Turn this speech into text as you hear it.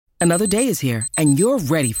Another day is here, and you're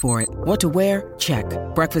ready for it. What to wear? Check.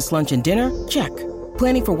 Breakfast, lunch, and dinner? Check.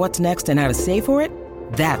 Planning for what's next and how to save for it?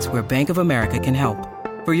 That's where Bank of America can help.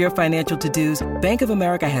 For your financial to-dos, Bank of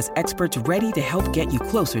America has experts ready to help get you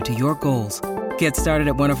closer to your goals. Get started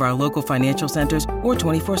at one of our local financial centers or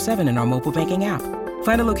 24/7 in our mobile banking app.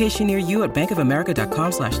 Find a location near you at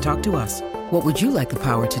bankofamerica.com/talktous. What would you like the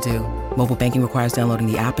power to do? Mobile banking requires downloading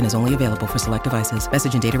the app and is only available for select devices.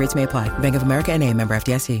 Message and data rates may apply. Bank of America N.A., member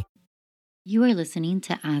FDIC. You are listening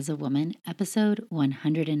to As a Woman, episode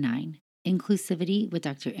 109, Inclusivity with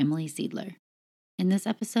Dr. Emily Seidler. In this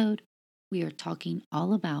episode, we are talking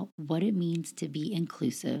all about what it means to be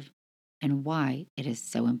inclusive and why it is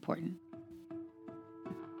so important.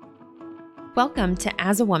 Welcome to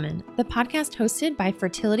As a Woman, the podcast hosted by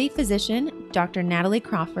fertility physician Dr. Natalie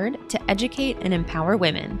Crawford to educate and empower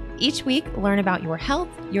women. Each week, learn about your health,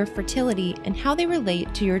 your fertility, and how they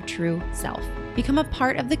relate to your true self. Become a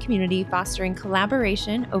part of the community fostering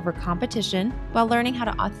collaboration over competition while learning how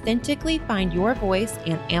to authentically find your voice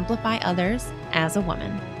and amplify others as a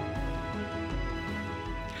woman.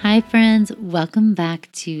 Hi, friends. Welcome back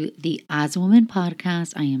to the As a Woman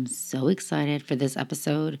podcast. I am so excited for this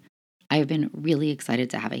episode. I've been really excited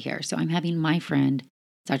to have it here. So I'm having my friend,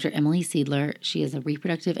 Dr. Emily Seidler. She is a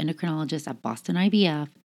reproductive endocrinologist at Boston IVF.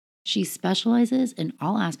 She specializes in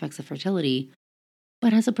all aspects of fertility,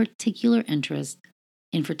 but has a particular interest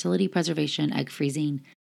in fertility preservation, egg freezing,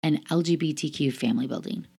 and LGBTQ family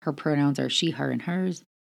building. Her pronouns are she, her, and hers.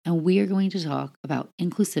 And we are going to talk about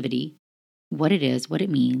inclusivity, what it is, what it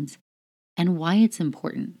means, and why it's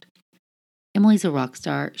important. Emily's a rock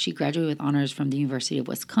star. She graduated with honors from the University of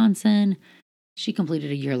Wisconsin. She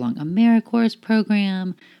completed a year-long AmeriCourse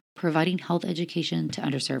program, providing health education to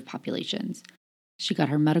underserved populations. She got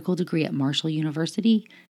her medical degree at Marshall University,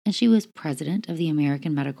 and she was president of the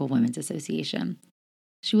American Medical Women's Association.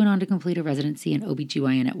 She went on to complete a residency in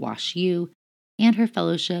OBGYN at WashU and her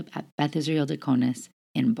fellowship at Beth Israel Deaconess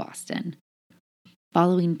in Boston.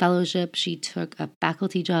 Following fellowship, she took a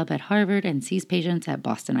faculty job at Harvard and sees patients at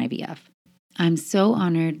Boston IVF. I'm so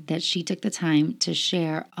honored that she took the time to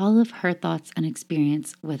share all of her thoughts and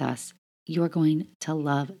experience with us. You're going to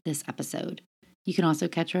love this episode. You can also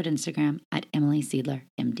catch her at Instagram at Emily Seidler,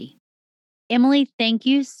 MD. Emily, thank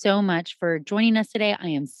you so much for joining us today. I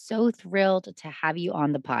am so thrilled to have you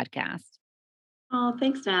on the podcast. Oh,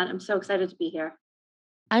 thanks, Nat. I'm so excited to be here.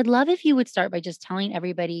 I'd love if you would start by just telling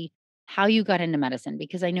everybody how you got into medicine,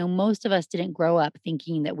 because I know most of us didn't grow up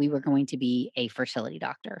thinking that we were going to be a fertility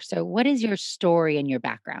doctor. So what is your story and your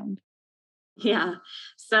background? Yeah.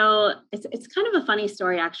 So it's kind of a funny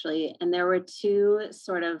story, actually. And there were two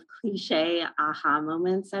sort of cliche aha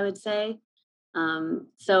moments, I would say.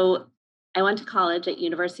 So I went to college at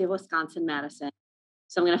University of Wisconsin-Madison.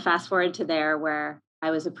 So I'm going to fast forward to there where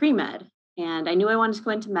I was a pre-med. And I knew I wanted to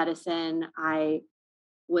go into medicine. I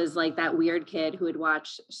was like that weird kid who would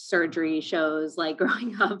watch surgery shows like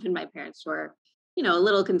growing up, and my parents were, a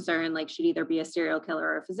little concerned, like she'd either be a serial killer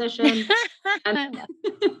or a physician. And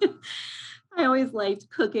I always liked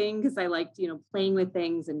cooking because I liked, playing with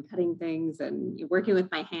things and cutting things and working with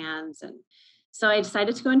my hands. And so I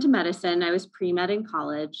decided to go into medicine. I was pre-med in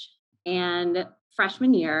college, and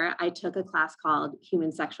freshman year, I took a class called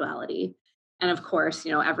Human Sexuality. And of course,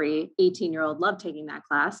 every 18-year-old loved taking that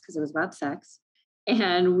class because it was about sex.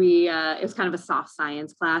 And it was kind of a soft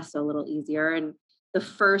science class, so a little easier. And the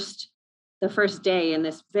first day in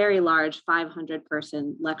this very large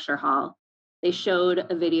 500-person lecture hall, they showed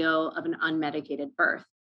a video of an unmedicated birth.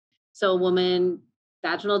 So a woman,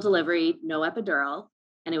 vaginal delivery, no epidural,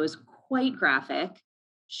 and it was quite graphic.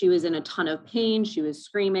 She was in a ton of pain. She was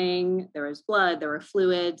screaming. There was blood. There were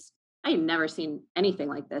fluids. I had never seen anything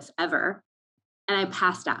like this ever. And I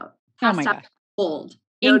passed out. Passed out cold.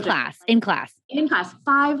 In class,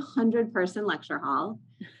 500-person lecture hall,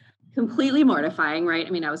 completely mortifying, right?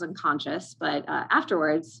 I mean, I was unconscious, but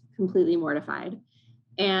afterwards, completely mortified.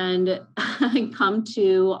 And I come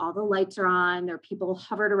to, all the lights are on, there are people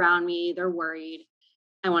hovered around me, they're worried.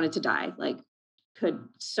 I wanted to die,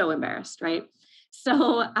 so embarrassed, right?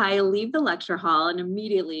 So I leave the lecture hall and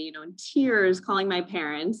immediately, in tears, calling my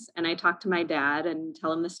parents, and I talk to my dad and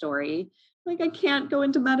tell him the story. Like, I can't go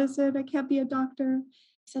into medicine, I can't be a doctor.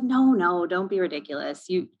 He said, no, don't be ridiculous.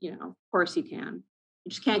 Of course you can. You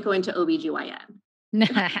just can't go into OBGYN.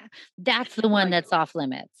 That's the one that's off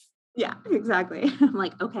limits. Yeah, exactly. I'm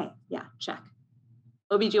like, okay, yeah, check.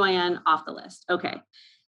 OBGYN off the list. Okay.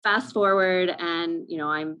 Fast forward and,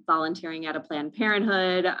 I'm volunteering at a Planned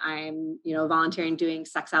Parenthood. I'm, volunteering doing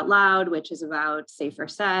Sex Out Loud, which is about safer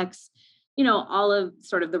sex, all of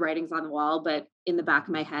sort of the writings on the wall. But in the back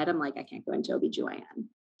of my head, I'm like, I can't go into OBGYN.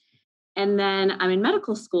 And then I'm in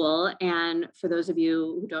medical school. And for those of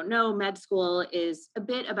you who don't know, med school is a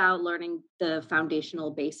bit about learning the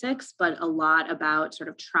foundational basics, but a lot about sort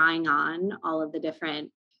of trying on all of the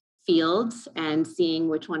different fields and seeing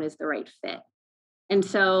which one is the right fit. And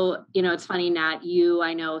so, it's funny, Nat, you,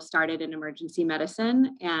 I know, started in emergency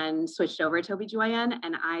medicine and switched over to OBGYN.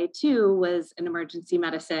 And I too was an emergency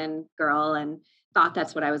medicine girl and thought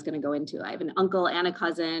that's what I was going to go into. I have an uncle and a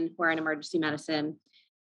cousin who are in emergency medicine.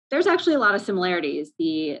 There's actually a lot of similarities,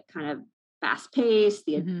 the kind of fast pace,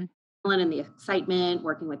 the Hmm. adrenaline and the excitement,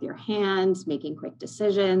 working with your hands, making quick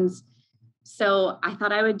decisions. So I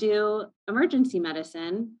thought I would do emergency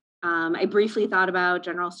medicine. I briefly thought about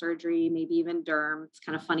general surgery, maybe even derm. It's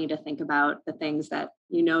kind of funny to think about the things that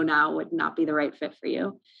now would not be the right fit for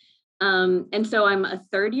you. And so I'm a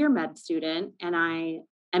third year med student and I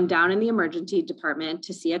am down in the emergency department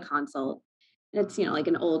to see a consult. And it's, like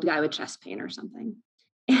an old guy with chest pain or something.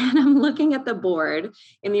 And I'm looking at the board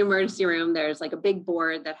in the emergency room. There's like a big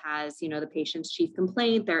board that has, the patient's chief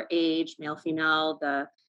complaint, their age, male, female, the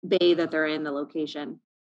bay that they're in, the location.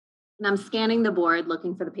 And I'm scanning the board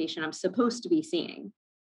looking for the patient I'm supposed to be seeing.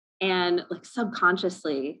 And like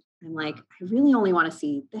subconsciously, I'm like, I really only want to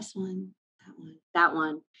see this one, that one, that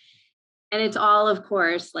one. And it's all, of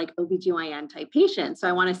course, like OBGYN type patients. So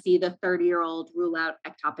I want to see the 30-year-old rule out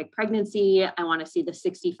ectopic pregnancy. I want to see the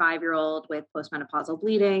 65-year-old with postmenopausal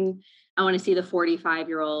bleeding. I want to see the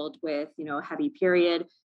 45-year-old with, heavy period.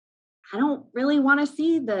 I don't really want to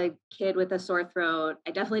see the kid with a sore throat.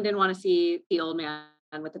 I definitely didn't want to see the old man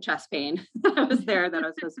with the chest pain that I was there that I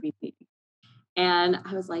was supposed to be seeing. And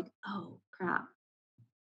I was like, oh crap,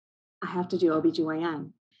 I have to do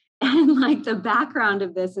OBGYN. And like the background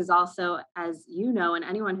of this is also, as you know, and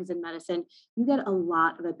anyone who's in medicine, you get a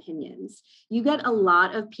lot of opinions. You get a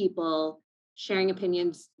lot of people sharing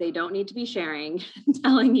opinions they don't need to be sharing,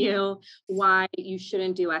 telling you why you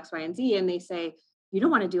shouldn't do X, Y, and Z. And they say, you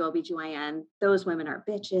don't want to do OBGYN. Those women are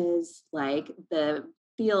bitches. Like the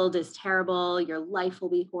field is terrible. Your life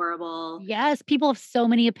will be horrible. Yes, people have so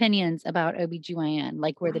many opinions about OBGYN,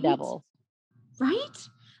 like we're the Right? devil. Right?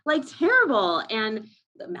 Like terrible. And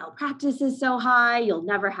the malpractice is so high, you'll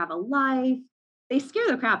never have a life. They scare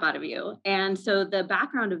the crap out of you. And so the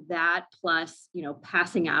background of that, plus,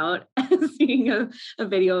 passing out, seeing a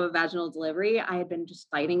video of a vaginal delivery, I had been just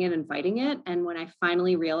fighting it and fighting it. And when I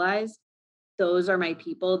finally realized those are my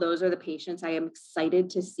people, those are the patients I am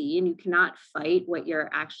excited to see, and you cannot fight what you're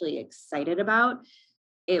actually excited about,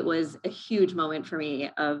 it was a huge moment for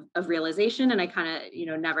me of realization. And I kind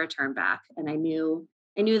of, never turned back. And I knew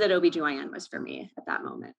that OBGYN was for me at that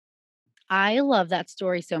moment. I love that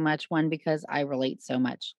story so much. One, because I relate so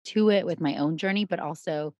much to it with my own journey, but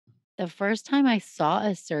also the first time I saw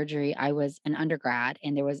a surgery, I was an undergrad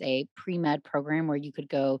and there was a pre med program where you could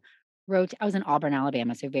go rotate. I was in Auburn,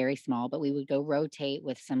 Alabama, so very small, but we would go rotate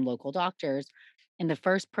with some local doctors. And the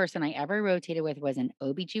first person I ever rotated with was an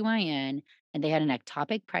OBGYN, and they had an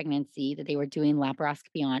ectopic pregnancy that they were doing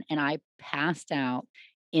laparoscopy on. And I passed out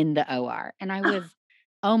in the OR. And I was,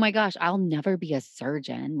 oh my gosh, I'll never be a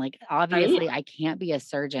surgeon. Like, Right? obviously, I can't be a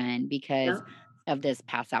surgeon because Yep. of this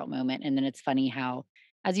pass out moment. And then it's funny how,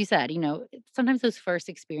 as you said, sometimes those first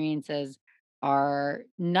experiences are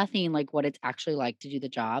nothing like what it's actually like to do the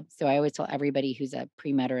job. So I always tell everybody who's a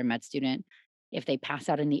pre med or a med student, if they pass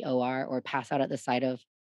out in the OR or pass out at the site of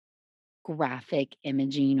graphic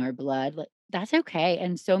imaging or blood, like, that's okay.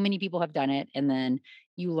 And so many people have done it. And then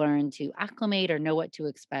you learn to acclimate or know what to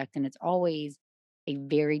expect. And it's always a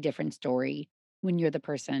very different story when you're the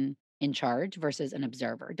person in charge versus an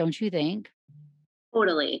observer, don't you think?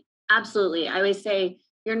 Totally. Absolutely. I always say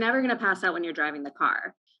you're never going to pass out when you're driving the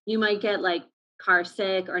car. You might get like car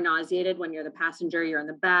sick or nauseated when you're the passenger, you're in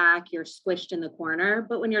the back, you're squished in the corner.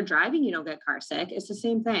 But when you're driving, you don't get car sick. It's the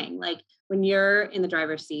same thing. Like when you're in the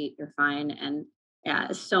driver's seat, you're fine. And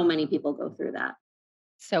yeah, so many people go through that.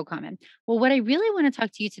 So common. Well, what I really want to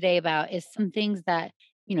talk to you today about is some things that,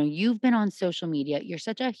 you've been on social media. You're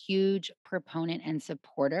such a huge proponent and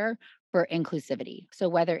supporter for inclusivity. So,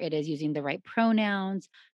 whether it is using the right pronouns,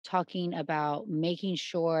 talking about making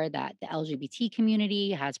sure that the LGBT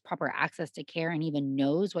community has proper access to care and even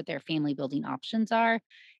knows what their family building options are.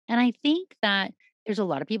 And I think that there's a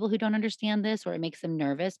lot of people who don't understand this, or it makes them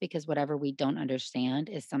nervous because whatever we don't understand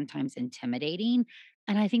is sometimes intimidating.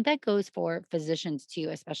 And I think that goes for physicians too,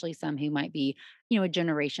 especially some who might be, a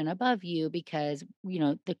generation above you because,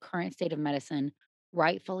 the current state of medicine,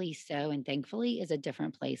 rightfully so and thankfully, is a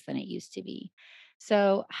different place than it used to be.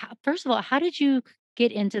 So, first of all, how did you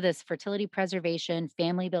get into this fertility preservation,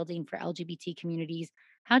 family building for LGBT communities?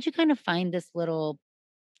 How'd you kind of find this little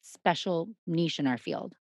special niche in our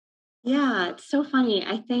field? Yeah, it's so funny.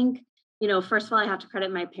 I think, first of all, I have to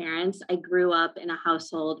credit my parents. I grew up in a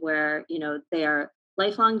household where, they are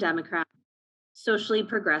lifelong Democrats, socially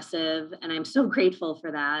progressive, and I'm so grateful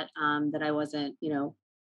for that, that I wasn't,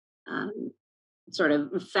 um, sort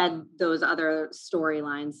of fed those other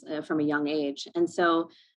storylines from a young age. And so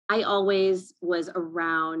I always was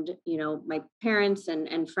around, my parents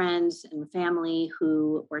and friends and family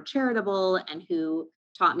who were charitable and who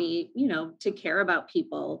taught me, to care about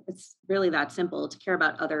people. It's really that simple, to care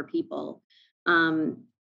about other people. Um,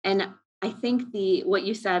 and I think the what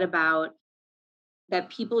you said about that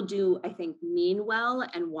people do, I think, mean well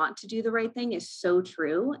and want to do the right thing is so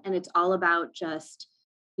true. And it's all about just,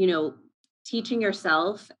 you know, teaching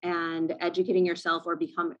yourself and educating yourself, or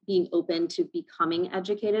being open to becoming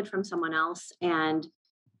educated from someone else, and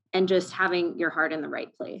just having your heart in the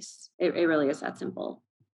right place. It really is that simple.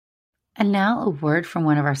 And now a word from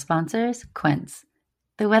one of our sponsors, Quince.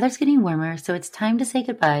 The weather's getting warmer, so it's time to say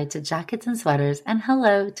goodbye to jackets and sweaters and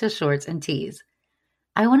hello to shorts and tees.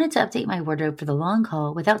 I wanted to update my wardrobe for the long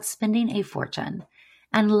haul without spending a fortune,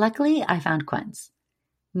 and luckily I found Quince.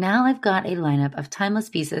 Now I've got a lineup of timeless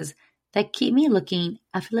pieces that keep me looking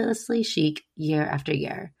effortlessly chic year after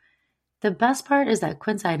year. The best part is that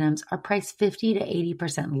Quince items are priced 50 to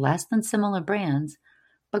 80% less than similar brands,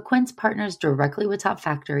 but Quince partners directly with top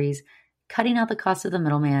factories, cutting out the cost of the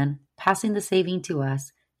middleman, passing the saving to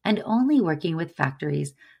us, and only working with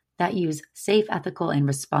factories that use safe, ethical, and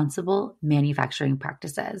responsible manufacturing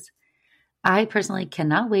practices. I personally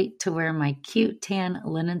cannot wait to wear my cute tan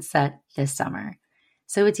linen set this summer.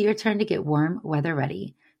 So it's your turn to get warm weather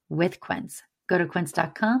ready with Quince. Go to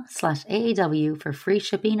quince.com/AAW for free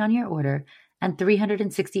shipping on your order and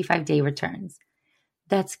 365-day returns.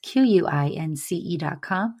 That's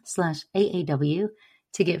QUINCE.com/AAW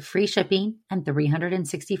to get free shipping and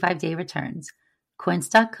 365-day returns.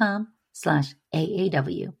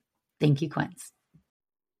 Quince.com/AAW. Thank you, Quince.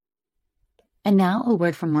 And now a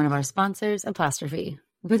word from one of our sponsors, Apostrophe.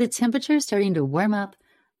 With the temperature starting to warm up,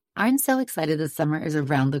 I'm so excited the summer is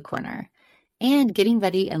around the corner and getting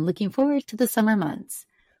ready and looking forward to the summer months.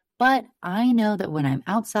 But I know that when I'm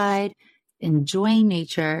outside enjoying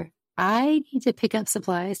nature, I need to pick up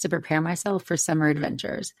supplies to prepare myself for summer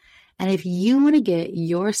adventures. And if you want to get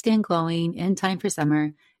your skin glowing in time for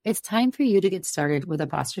summer, it's time for you to get started with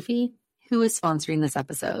Apostrophe, who is sponsoring this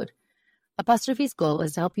episode. Apostrophe's goal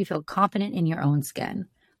is to help you feel confident in your own skin.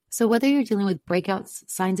 So whether you're dealing with breakouts,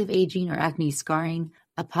 signs of aging, or acne scarring,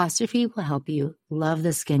 Apostrophe will help you love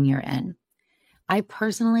the skin you're in. I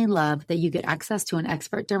personally love that you get access to an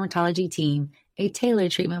expert dermatology team, a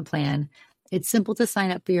tailored treatment plan. It's simple to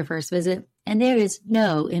sign up for your first visit, and there is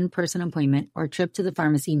no in-person appointment or trip to the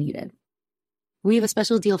pharmacy needed. We have a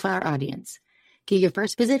special deal for our audience. Get your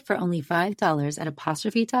first visit for only $5 at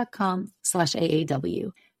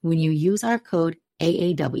apostrophe.com/AAW when you use our code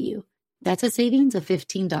AAW. That's a savings of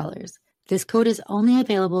 $15. This code is only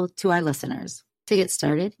available to our listeners. To get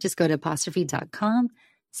started, just go to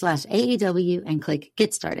apostrophe.com/AAW and click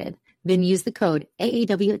Get Started. Then use the code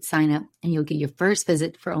AAW at sign up and you'll get your first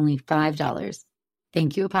visit for only $5.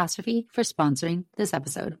 Thank you, Apostrophe, for sponsoring this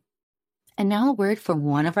episode. And now a word from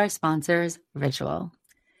one of our sponsors, Ritual.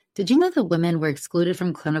 Did you know that women were excluded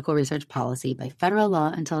from clinical research policy by federal law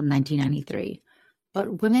until 1993?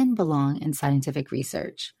 But women belong in scientific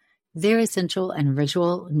research. They're essential, and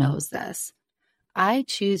Ritual knows this. I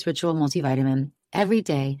choose Ritual multivitamin every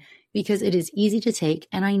day because it is easy to take,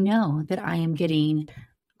 and I know that I am getting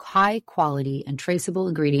high quality and traceable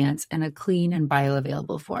ingredients in a clean and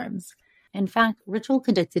bioavailable forms. In fact, Ritual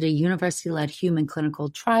conducted a university-led human clinical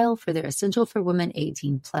trial for their Essential for Women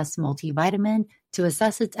 18 Plus multivitamin to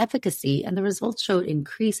assess its efficacy, and the results showed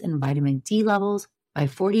increase in vitamin D levels by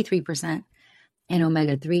 43% and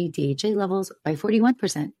omega-3 DHA levels by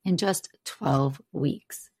 41% in just 12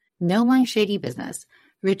 weeks. No my shady business.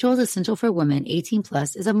 Ritual's Essential for Women 18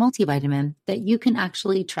 Plus is a multivitamin that you can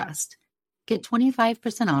actually trust. Get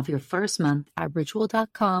 25% off your first month at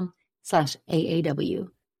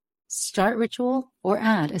ritual.com/AAW. Start Ritual or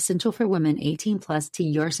add Essential for Women 18 Plus to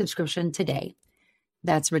your subscription today.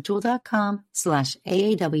 That's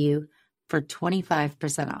ritual.com/AAW for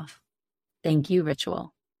 25% off. Thank you,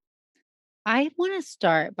 Ritual. I want to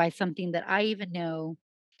start by something that I even know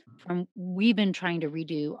from we've been trying to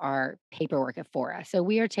redo our paperwork for us. So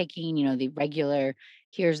we are taking, the regular,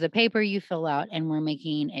 here's the paper you fill out, and we're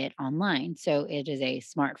making it online. So it is a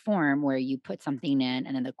smart form where you put something in,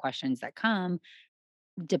 and then the questions that come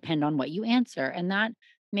depend on what you answer. And that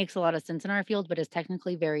makes a lot of sense in our field, but is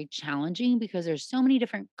technically very challenging because there's so many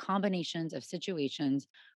different combinations of situations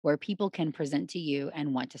where people can present to you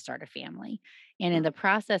and want to start a family. And in the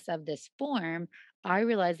process of this form, I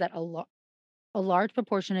realized that a large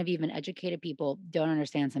proportion of even educated people don't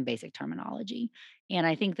understand some basic terminology. And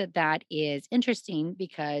I think that that is interesting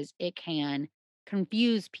because it can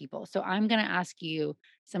confuse people. So I'm going to ask you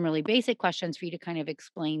some really basic questions for you to kind of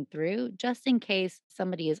explain through, just in case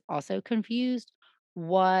somebody is also confused.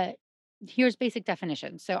 What Here's basic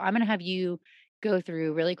definitions. So I'm going to have you go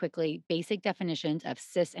through really quickly basic definitions of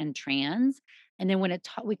cis and trans. And then when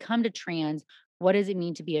we come to trans, what does it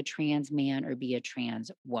mean to be a trans man or be a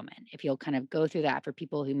trans woman? If you'll kind of go through that for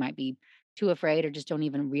people who might be too afraid or just don't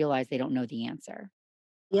even realize they don't know the answer.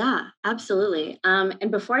 Yeah, absolutely. And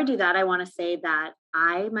before I do that, I want to say that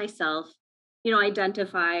I myself,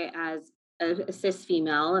 identify as a cis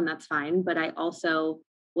female, and that's fine. But I also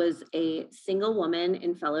was a single woman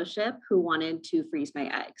in fellowship who wanted to freeze my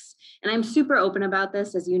eggs. And I'm super open about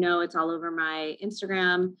this. As you know, it's all over my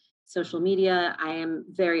Instagram, social media. I am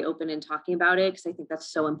very open in talking about it because I think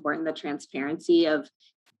that's so important, the transparency of,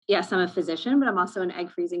 yes, I'm a physician, but I'm also an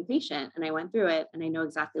egg freezing patient. And I went through it and I know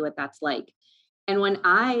exactly what that's like. And when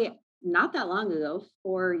I, not that long ago,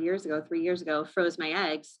 4 years ago, 3 years ago, froze my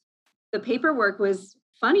eggs, the paperwork was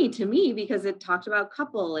funny to me because it talked about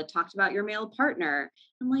couple, it talked about your male partner.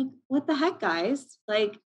 I'm like, what the heck, guys?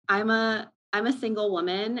 Like, I'm a single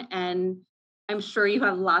woman, and I'm sure you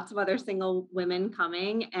have lots of other single women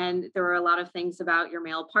coming. And there were a lot of things about your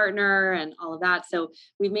male partner and all of that. So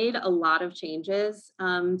we've made a lot of changes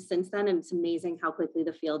since then. And it's amazing how quickly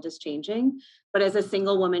the field is changing. But as a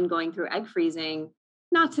single woman going through egg freezing,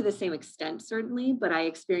 not to the same extent, certainly, but I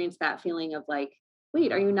experienced that feeling of like,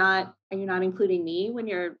 wait, are you not including me when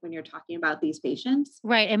you're talking about these patients?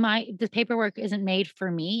 Right. The paperwork isn't made for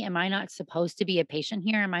me? Am I not supposed to be a patient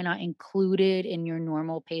here? Am I not included in your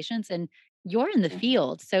normal patients? And you're in the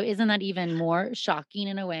field. So isn't that even more shocking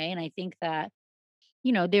in a way? And I think that,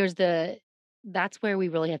 you know, that's where we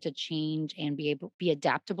really have to change and be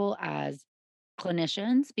adaptable as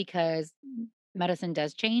clinicians because medicine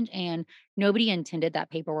does change and nobody intended that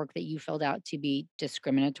paperwork that you filled out to be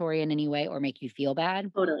discriminatory in any way or make you feel bad,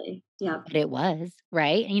 Totally. Yeah. but it was,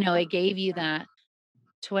 right? And, it gave you that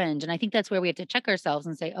twinge. And I think that's where we have to check ourselves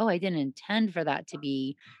and say, oh, I didn't intend for that to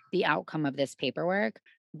be the outcome of this paperwork,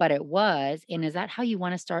 but it was. And is that how you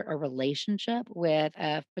want to start a relationship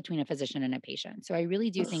between a physician and a patient? So I really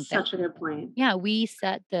do That's think that such a good point. yeah, we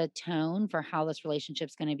set the tone for how this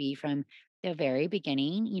relationship's gonna be from the very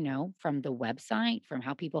beginning, from the website, from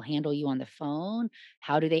how people handle you on the phone.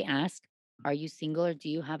 How do they ask, "Are you single or do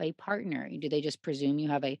you have a partner?" Do they just presume you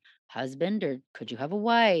have a husband or could you have a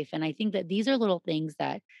wife? And I think that these are little things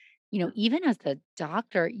that, even as the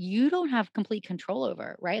doctor, you don't have complete control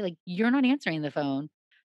over, right? Like, you're not answering the phone.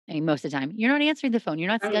 I mean, most of the time, you're not answering the phone, you're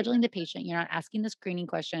not Right. scheduling the patient, you're not asking the screening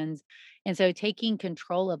questions. And so taking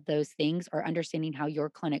control of those things or understanding how your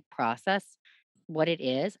clinic process what it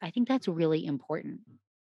is, I think that's really important.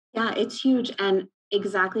 Yeah, it's huge. And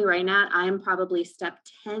exactly right, Nat. I am probably step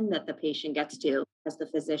 10 that the patient gets to as the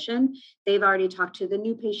physician. They've already talked to the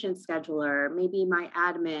new patient scheduler, maybe my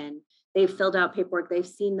admin. They've filled out paperwork, they've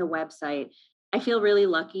seen the website. I feel really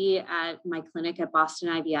lucky at my clinic at Boston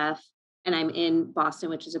IVF, and I'm in Boston,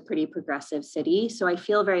 which is a pretty progressive city. So I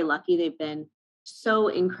feel very lucky. They've been so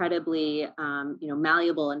incredibly,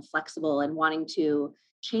 malleable and flexible and wanting to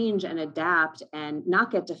change and adapt and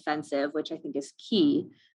not get defensive, which I think is key,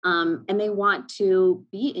 and they want to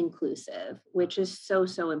be inclusive, which is so,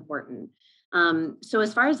 so important. So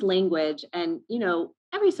as far as language, and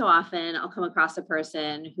every so often I'll come across a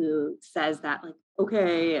person who says that, like,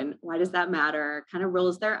 okay, and why does that matter? Kind of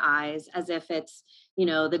rolls their eyes as if it's,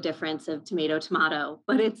 the difference of tomato, tomato,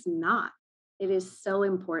 but it's not. It is so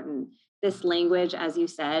important. This language, as you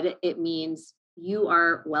said, it means you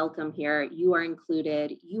are welcome here. You are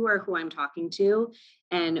included. You are who I'm talking to.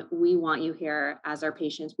 And we want you here as our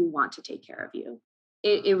patients. We want to take care of you.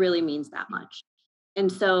 It really means that much. And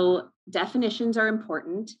so definitions are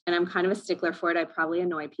important. And I'm kind of a stickler for it. I probably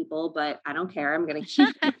annoy people, but I don't care. I'm going to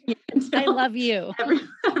keep doing it I until love you.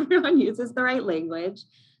 everyone uses the right language.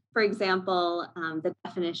 For example, the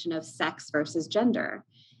definition of sex versus gender.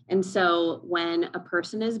 And so when a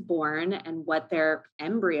person is born and what their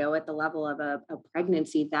embryo at the level of a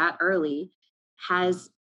pregnancy that early has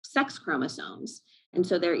sex chromosomes. And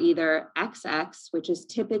so they're either XX, which is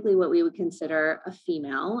typically what we would consider a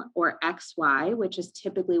female, or XY, which is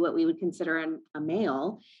typically what we would consider a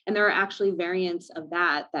male. And there are actually variants of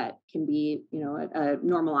that can be, a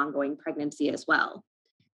normal ongoing pregnancy as well.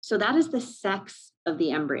 So that is the sex of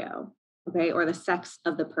the embryo. okay, or the sex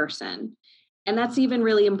of the person. And that's even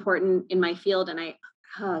really important in my field. And it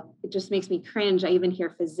just makes me cringe. I even hear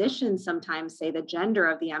physicians sometimes say the gender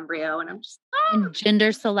of the embryo, and I'm just, And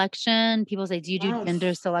gender selection, people say, do you do gender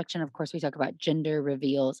yes, selection? Of course, we talk about gender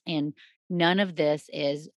reveals, and none of this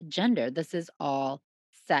is gender. This is all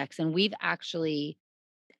sex. And we've actually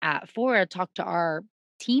at Fora talk to our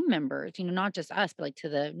team members, not just us, but like to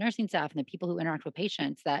the nursing staff and the people who interact with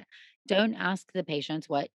patients that don't ask the patients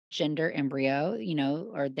what gender embryo,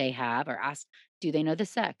 or they have, or ask, do they know the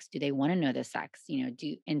sex? Do they want to know the sex?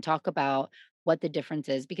 And talk about what the difference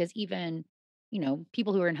is because even,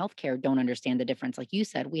 people who are in healthcare don't understand the difference. Like you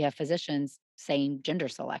said, we have physicians saying gender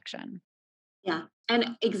selection. yeah.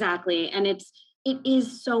 And exactly. And it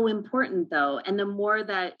is so important though. And the more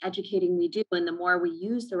that educating we do and the more we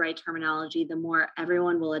use the right terminology, the more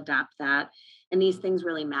everyone will adapt that. And these things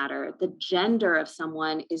really matter. The gender of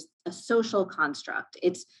someone is a social construct.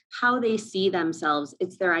 It's how they see themselves.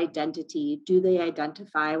 It's their identity. Do they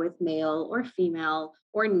identify with male or female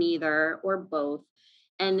or neither or both?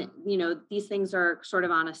 And these things are sort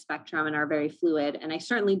of on a spectrum and are very fluid. And I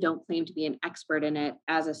certainly don't claim to be an expert in it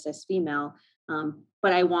as a cis female,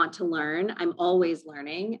 but I want to learn. I'm always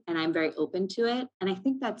learning and I'm very open to it. And I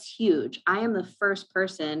think that's huge. I am the first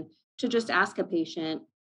person to just ask a patient,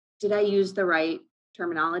 did I use the right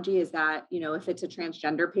terminology? Is that, if it's a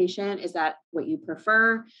transgender patient, is that what you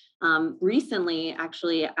prefer? Recently,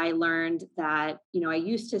 actually, I learned that, I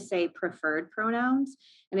used to say preferred pronouns,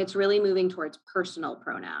 and it's really moving towards personal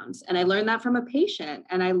pronouns. And I learned that from a patient.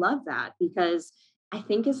 And I love that because I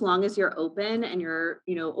think as long as you're open and you're,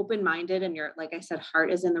 open-minded and you're, like I said,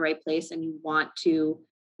 heart is in the right place and you want to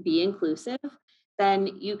be inclusive, then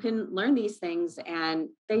you can learn these things and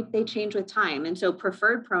they change with time. And so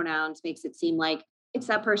preferred pronouns makes it seem like it's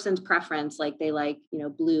that person's preference, like they like,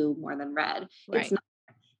 blue more than red. It's Right. not.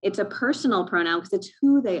 It's a personal pronoun because it's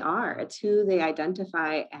who they are. It's who they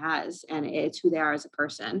identify as, and it's who they are as a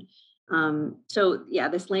person. So yeah,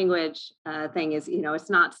 this language thing is, it's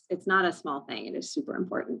not a small thing. It is super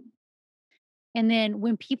important. And then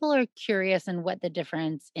when people are curious in what the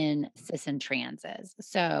difference in cis and trans is.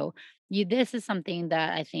 So this is something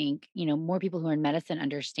that I think, more people who are in medicine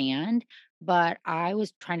understand. But I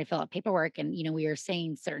was trying to fill out paperwork and, we were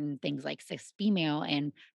saying certain things like cis female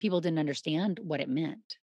and people didn't understand what it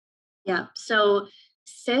meant. Yeah. So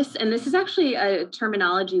cis, and this is actually a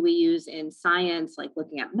terminology we use in science, like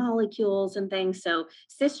looking at molecules and things. So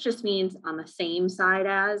cis just means on the same side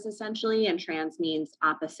as essentially, and trans means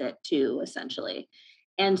opposite to essentially.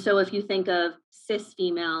 And so if you think of cis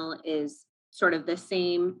female is sort of the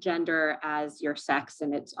same gender as your sex,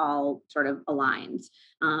 and it's all sort of aligns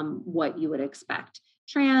what you would expect.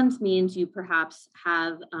 Trans means you perhaps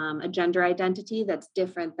have a gender identity that's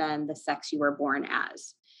different than the sex you were born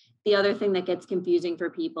as. The other thing that gets confusing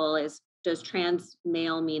for people is, does trans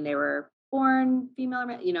male mean they were born female?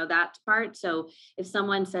 That part. So if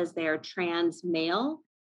someone says they are trans male,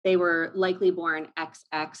 they were likely born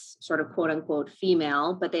XX, sort of quote unquote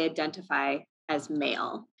female, but they identify as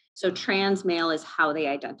male. So trans male is how they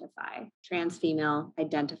identify. Trans female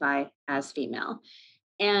identify as female.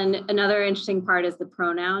 And another interesting part is the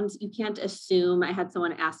pronouns. You can't assume. I had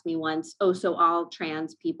someone ask me once, oh, so all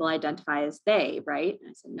trans people identify as they, right?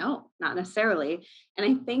 And I said, no, not necessarily. And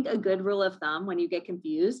I think a good rule of thumb when you get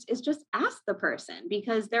confused is just ask the person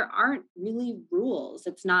because there aren't really rules.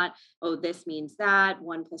 It's not, oh, this means that,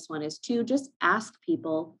 1 + 1 is 2. Just ask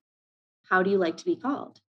people, how do you like to be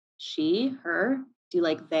called? She, her? Do you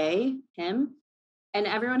like they, him? And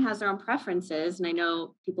everyone has their own preferences. And I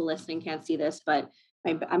know people listening can't see this, but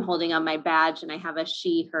I'm holding up my badge and I have a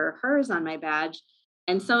she, her, hers on my badge.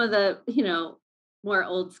 And some of the, more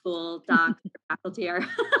old school docs or faculty are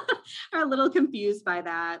are a little confused by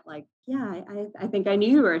that. Like, yeah, I think I knew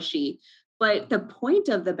you were a she. But the point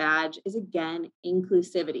of the badge is again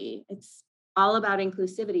inclusivity. It's all about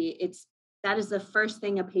inclusivity. That is the first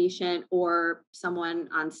thing a patient or someone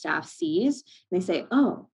on staff sees. And they say,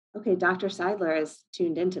 oh, okay, Dr. Seidler is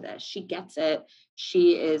tuned into this. She gets it.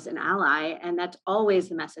 She is an ally. And that's always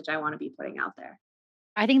the message I want to be putting out there.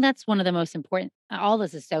 I think that's one of the most important. All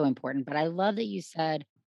this is so important, but I love that you said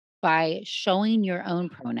by showing your own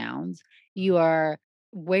pronouns, you are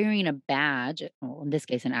wearing a badge, well, in this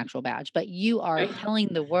case, an actual badge, but you are Right. telling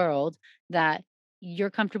the world that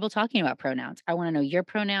you're comfortable talking about pronouns. I want to know your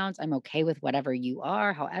pronouns. I'm okay with whatever you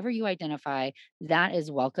are, however you identify. That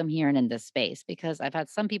is welcome here and in this space. Because I've had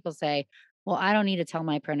some people say, well, I don't need to tell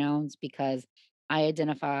my pronouns because I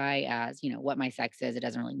identify as, what my sex is. It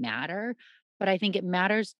doesn't really matter. but I think it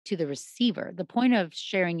matters to the receiver. The point of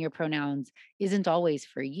sharing your pronouns isn't always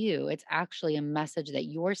for you. It's actually a message that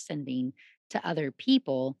you're sending to other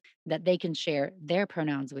people that they can share their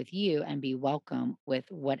pronouns with you and be welcome with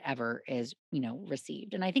whatever is,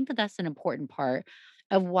 received. And I think that that's an important part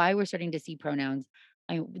of why we're starting to see pronouns.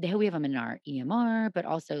 We have them in our EMR, but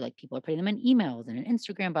also like people are putting them in emails and in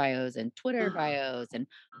Instagram bios and Twitter Uh-huh. bios and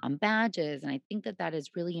on badges. And I think that that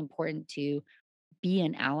is really important to be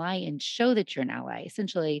an ally and show that you're an ally.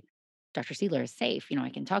 Essentially, Dr. Seidler is safe.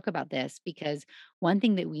 I can talk about this because one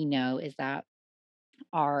thing that we know is that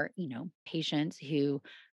our, patients who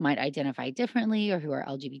might identify differently or who are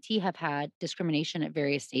LGBT have had discrimination at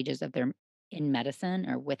various stages of their in medicine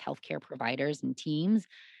or with healthcare providers and teams.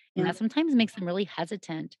 And Yeah. that sometimes makes them really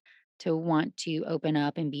hesitant to want to open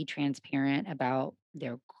up and be transparent about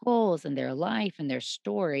their goals and their life and their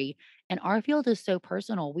story. And our field is so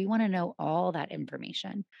personal. We want to know all that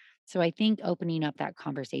information. So I think opening up that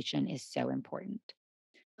conversation is so important.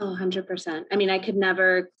 Oh, 100%. I mean, I could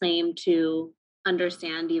never claim to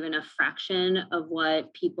understand even a fraction of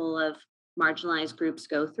what people of marginalized groups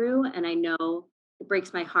go through. And I know it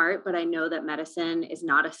breaks my heart, but I know that medicine is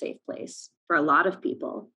not a safe place for a lot of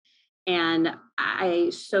people. And I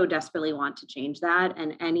so desperately want to change that.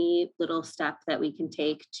 And any little step that we can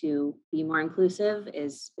take to be more inclusive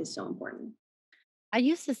is so important. I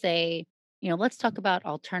used to say, let's talk about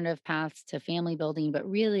alternative paths to family building, but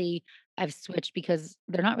really I've switched because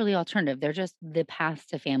they're not really alternative. They're just the path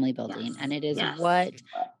to family building. And Yes. it is Yes. what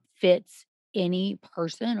fits any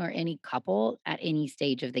person or any couple at any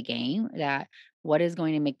stage of the game, that what is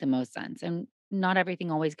going to make the most sense. And not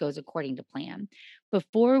everything always goes according to plan.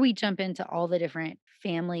 Before we jump into all the different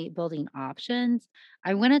family building options,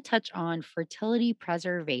 I want to touch on fertility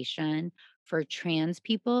preservation for trans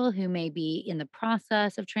people who may be in the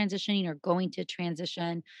process of transitioning or going to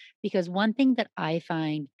transition. Because one thing that I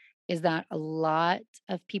find is that a lot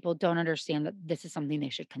of people don't understand that this is something they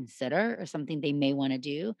should consider or something they may want to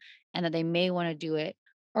do, and that they may want to do it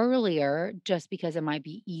earlier just because it might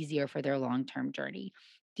be easier for their long term journey.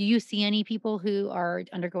 Do you see any people who are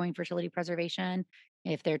undergoing fertility preservation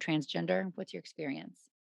if they're transgender? What's your experience?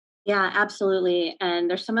 Yeah, absolutely. And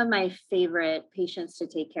they're some of my favorite patients to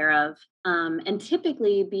take care of. And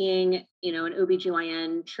typically being, an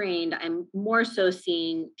OBGYN trained, I'm more so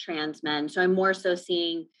seeing trans men. So I'm more so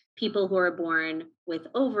seeing people who are born with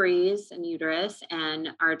ovaries and uterus and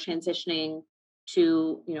are transitioning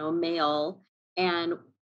to, a male and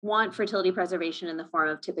want fertility preservation in the form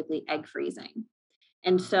of typically egg freezing.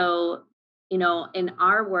 And so, in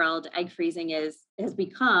our world, egg freezing has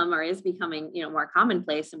become or is becoming, more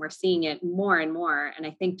commonplace, and we're seeing it more and more. And I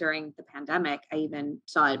think during the pandemic, I even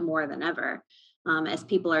saw it more than ever, as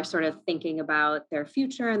people are sort of thinking about their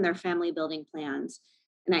future and their family building plans.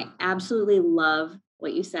 And I absolutely love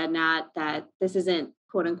what you said, Nat, that this isn't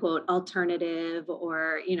quote unquote alternative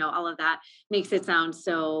or, all of that makes it sound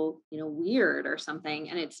so, weird or something.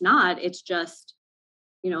 And it's not, it's just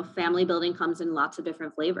family building comes in lots of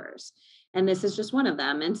different flavors. And this is just one of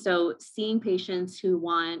them. And so seeing patients who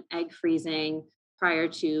want egg freezing prior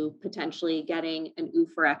to potentially getting an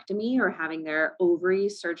oophorectomy or having their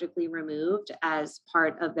ovaries surgically removed as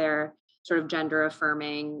part of their sort of gender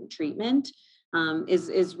affirming treatment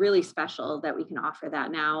is really special that we can offer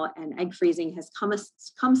that now. And egg freezing has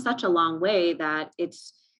come such a long way that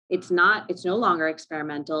it's no longer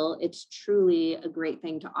experimental. It's truly a great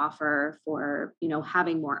thing to offer for,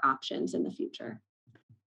 having more options in the future.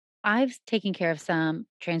 I've taken care of some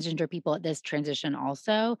transgender people at this transition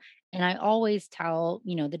also. And I always tell,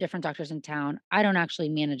 the different doctors in town, I don't actually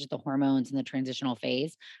manage the hormones in the transitional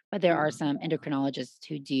phase, but there Yeah. are some endocrinologists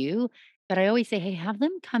who do. But I always say, hey, have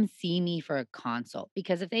them come see me for a consult,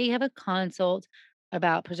 because if they have a consult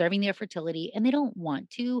about preserving their fertility and they don't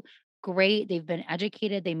want to, great. They've been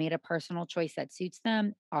educated, they made a personal choice that suits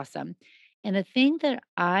them. Awesome. And the thing that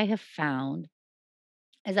I have found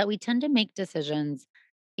is that we tend to make decisions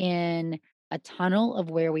in a tunnel of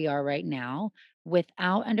where we are right now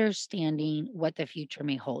without understanding what the future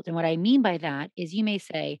may hold. And what I mean by that is you may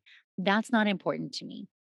say, that's not important to me,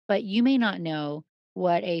 but you may not know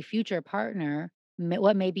what a future partner,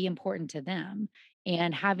 what may be important to them.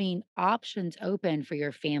 And having options open for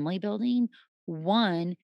your family building,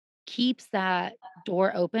 one, keeps that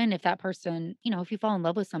door open. If that person, if you fall in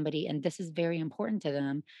love with somebody and this is very important to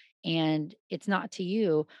them and it's not to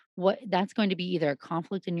you, what that's going to be either a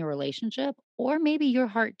conflict in your relationship, or maybe your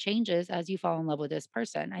heart changes as you fall in love with this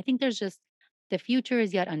person. I think there's just the future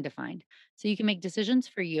is yet undefined. So you can make decisions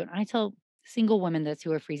for you. And I tell single women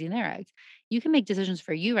who are freezing their eggs. You can make decisions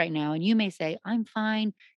for you right now. And you may say, I'm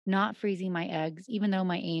fine not freezing my eggs, even though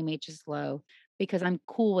my AMH is low, because I'm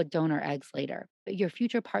cool with donor eggs later. But your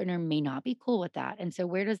future partner may not be cool with that. And so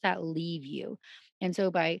where does that leave you? And so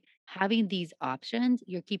by having these options,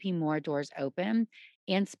 you're keeping more doors open.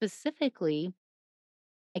 And specifically,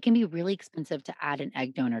 it can be really expensive to add an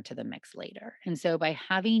egg donor to the mix later. And so by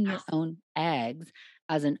having your own eggs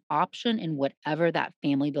as an option in whatever that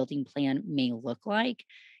family building plan may look like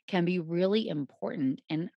can be really important.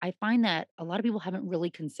 And I find that a lot of people haven't really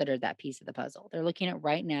considered that piece of the puzzle. They're looking at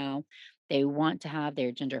right now, they want to have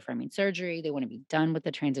their gender affirming surgery, they want to be done with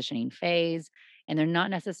the transitioning phase, and they're not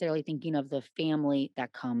necessarily thinking of the family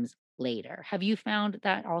that comes later. Have you found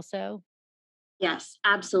that also? Yes,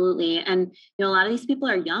 absolutely. And, a lot of these people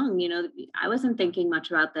are young. I wasn't thinking much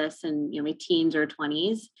about this in, my teens or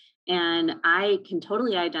 20s. And I can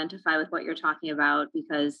totally identify with what you're talking about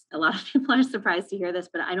because a lot of people are surprised to hear this,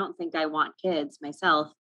 but I don't think I want kids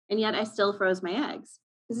myself. And yet I still froze my eggs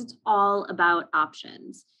because it's all about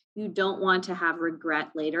options. You don't want to have regret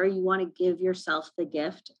later. You want to give yourself the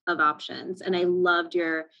gift of options. And I loved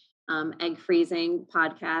your egg freezing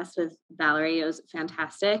podcast with Valerie. It was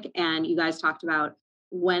fantastic. And you guys talked about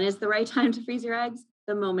when is the right time to freeze your eggs?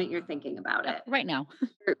 The moment you're thinking about it. Right now.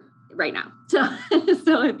 Right now.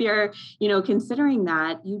 So if you're, considering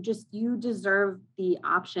that, you deserve the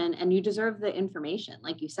option and you deserve the information,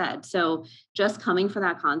 like you said. So just coming for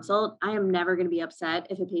that consult, I am never going to be upset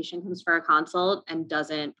if a patient comes for a consult and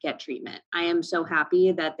doesn't get treatment. I am so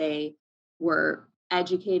happy that they were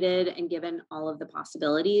educated and given all of the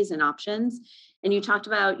possibilities and options. And you talked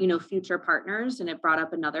about, future partners, and it brought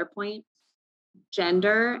up another point,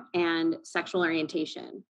 gender and sexual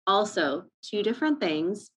orientation. Also, two different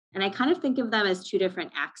things. And I kind of think of them as two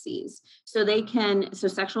different axes. So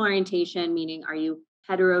sexual orientation, meaning are you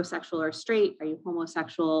heterosexual or straight? Are you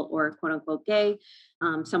homosexual or quote unquote gay?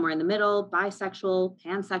 Somewhere in the middle, bisexual,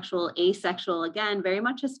 pansexual, asexual, again, very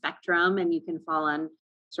much a spectrum, and you can fall on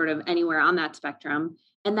sort of anywhere on that spectrum.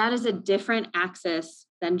 And that is a different axis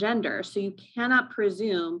than gender. So you cannot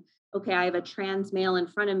presume, okay, I have a trans male in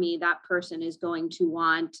front of me, that person is going to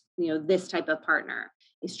want, this type of partner,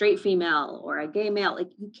 a straight female or a gay male.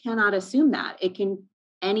 Like, you cannot assume that. It can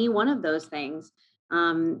any one of those things,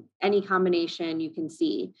 any combination you can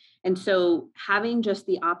see. And so having just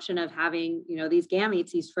the option of having, these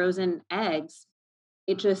gametes, these frozen eggs,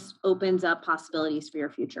 it just opens up possibilities for your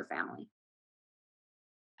future family.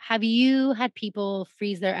 Have you had people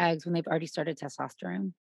freeze their eggs when they've already started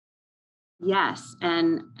testosterone? Yes.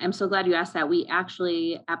 And I'm so glad you asked that. We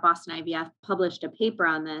actually at Boston IVF published a paper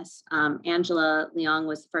on this. Angela Leong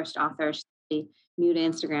was the first author. She's new to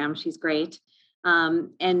Instagram. She's great.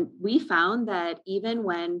 And we found that even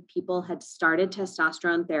when people had started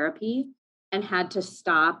testosterone therapy and had to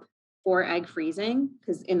stop for egg freezing,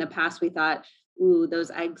 because in the past we thought, ooh, those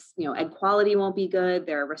eggs, egg quality won't be good.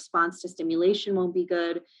 Their response to stimulation won't be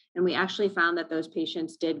good. And we actually found that those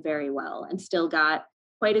patients did very well and still got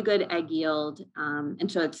quite a good egg yield.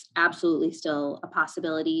 And so it's absolutely still a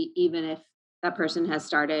possibility, even if that person has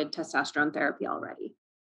started testosterone therapy already.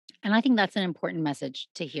 And I think that's an important message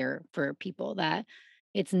to hear for people, that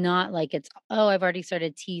it's not like oh, I've already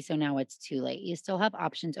started T, so now it's too late. You still have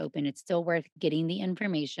options open. It's still worth getting the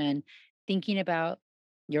information, thinking about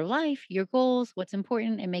your life, your goals, what's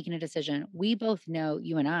important, and making a decision. We both know,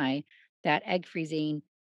 you and I, that egg freezing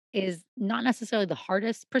is not necessarily the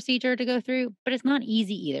hardest procedure to go through, but it's not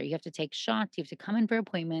easy either. You have to take shots, you have to come in for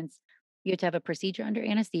appointments, you have to have a procedure under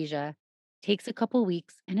anesthesia, takes a couple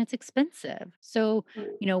weeks, and it's expensive. So,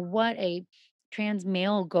 what a trans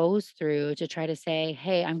male goes through to try to say,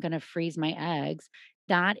 hey, I'm going to freeze my eggs,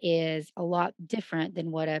 that is a lot different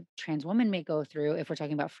than what a trans woman may go through if we're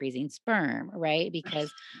talking about freezing sperm, right?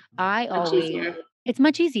 Because I Much always, easier. it's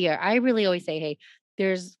much easier. I really always say, hey,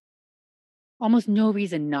 there's almost no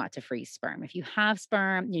reason not to freeze sperm. If you have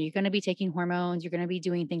sperm, you're going to be taking hormones, you're going to be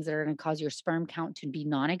doing things that are going to cause your sperm count to be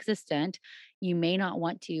non existent. You may not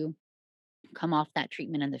want to come off that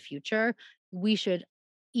treatment in the future. We should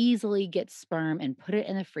easily get sperm and put it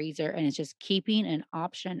in the freezer, and it's just keeping an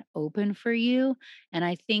option open for you. And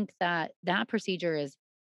I think that procedure is,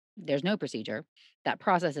 there's no procedure. That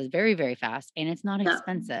process is very, very fast and it's not Yeah.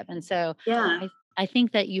 expensive. And so Yeah. I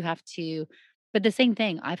think that you have to, but the same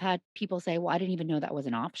thing, I've had people say, well, I didn't even know that was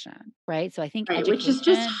an option. Right. So I think Right. Which is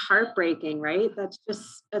just education. heartbreaking, right? That's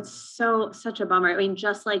such a bummer. I mean,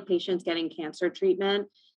 just like patients getting cancer treatment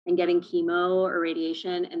and getting chemo or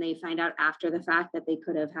radiation, and they find out after the fact that they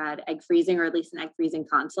could have had egg freezing or at least an egg freezing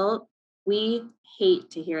consult. We hate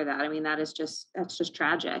to hear that. I mean, that's just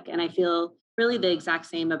tragic. And I feel really the exact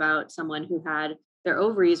same about someone who had their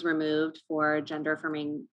ovaries removed for gender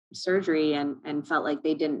affirming surgery and felt like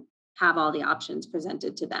they didn't have all the options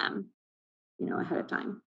presented to them, ahead of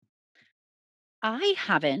time. I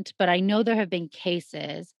haven't, but I know there have been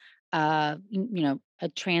cases of, a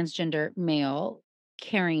transgender male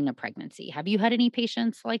carrying a pregnancy. Have you had any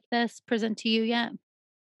patients like this present to you yet?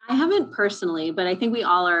 I haven't personally, but I think we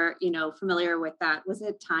all are, familiar with that. Was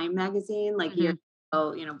it Time magazine like years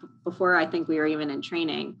Mhm. ago, before I think we were even in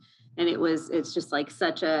training. And it's just like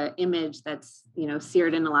such a image that's,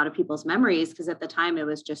 seared in a lot of people's memories because at the time it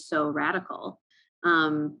was just so radical.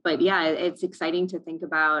 But yeah, it's exciting to think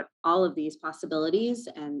about all of these possibilities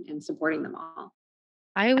and supporting them all.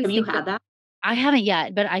 I always Have you think that had that? I haven't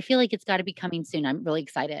yet, but I feel like it's gotta be coming soon. I'm really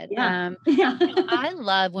excited. Yeah. Yeah. I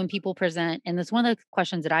love when people present, and that's one of the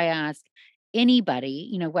questions that I ask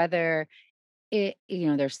anybody, whether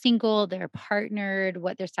they're single, they're partnered,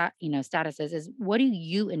 what their status is what do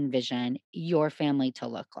you envision your family to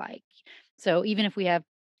look like? So even if we have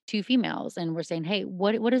two females and we're saying, hey,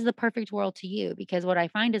 what is the perfect world to you? Because what I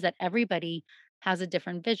find is that everybody has a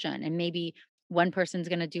different vision, and maybe one person's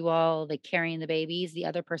going to do all the carrying the babies, the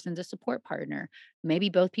other person's a support partner. Maybe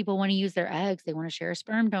both people want to use their eggs, they want to share a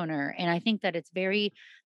sperm donor. And I think that it's very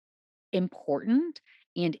important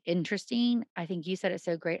and interesting. I think you said it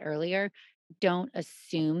so great earlier. Don't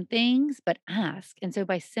assume things, but ask. And so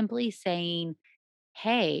by simply saying,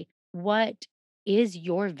 hey, what is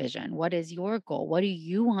your vision? What is your goal? What do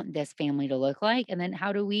you want this family to look like? And then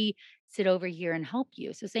how do we sit over here and help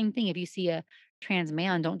you? So, same thing, if you see a trans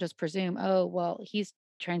man, don't just presume, oh, well, he's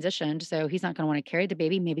transitioned, so he's not going to want to carry the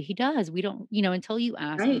baby. Maybe he does. We don't, until you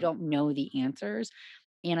ask, you Right. don't know the answers.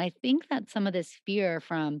 And I think that some of this fear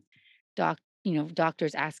from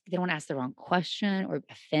doctors ask, they don't ask the wrong question or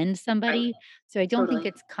offend Right. somebody. So I don't think Totally.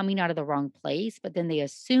 it's coming out of the wrong place, but then they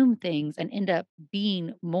assume things and end up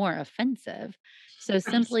being more offensive. So Right.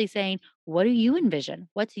 simply saying, what do you envision?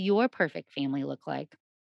 What's your perfect family look like?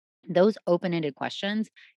 Those open-ended questions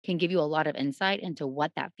can give you a lot of insight into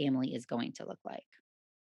what that family is going to look like.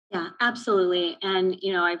 Yeah, absolutely. And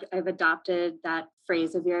I've adopted that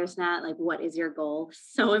phrase of yours, Nat, like what is your goal?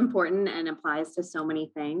 So important and applies to so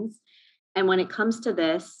many things. And when it comes to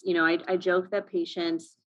this, I joke that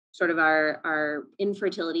patients sort of are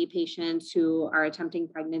infertility patients who are attempting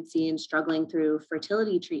pregnancy and struggling through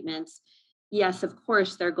fertility treatments. Yes, of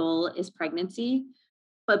course, their goal is pregnancy,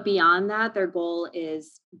 but beyond that, their goal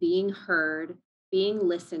is being heard, being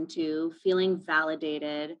listened to, feeling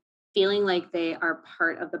validated, feeling like they are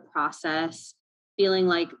part of the process, feeling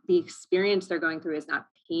like the experience they're going through is not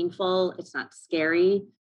painful, it's not scary.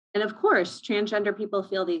 And of course, transgender people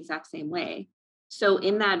feel the exact same way. So,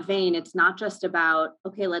 in that vein, it's not just about,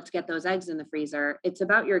 okay, let's get those eggs in the freezer. It's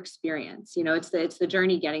about your experience. It's the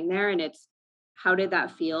journey getting there, and it's how did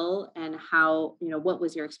that feel, and how, what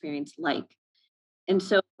was your experience like? And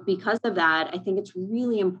so because of that, I think it's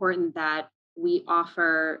really important that we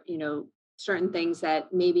offer, certain things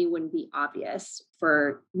that maybe wouldn't be obvious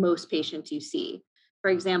for most patients you see. For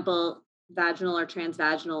example, vaginal or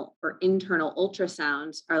transvaginal or internal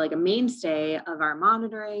ultrasounds are like a mainstay of our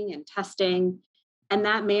monitoring and testing. And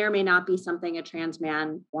that may or may not be something a trans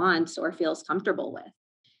man wants or feels comfortable with.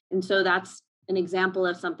 And so that's an example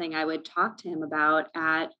of something I would talk to him about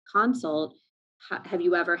at consult. Have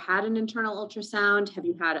you ever had an internal ultrasound? Have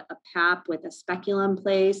you had a PAP with a speculum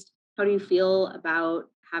placed? How do you feel about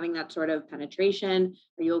having that sort of penetration?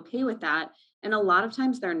 Are you okay with that? And a lot of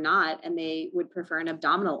times they're not, and they would prefer an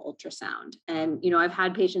abdominal ultrasound. And, I've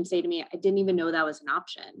had patients say to me, I didn't even know that was an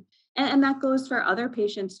option. And that goes for other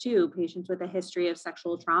patients too, patients with a history of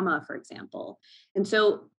sexual trauma, for example. And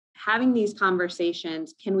so having these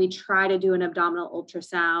conversations, can we try to do an abdominal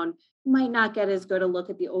ultrasound? Might not get as good a look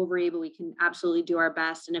at the ovary, but we can absolutely do our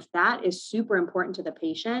best. And if that is super important to the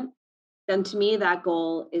patient, then to me, that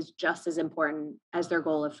goal is just as important as their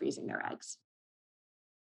goal of freezing their eggs.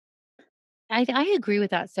 I agree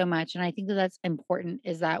with that so much, and I think that that's important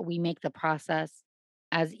is that we make the process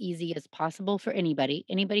as easy as possible for anybody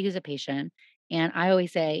who's a patient, and I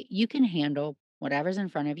always say, you can handle whatever's in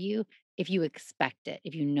front of you if you expect it,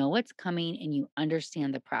 if you know what's coming and you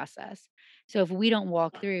understand the process. So if we don't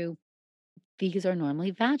walk through these are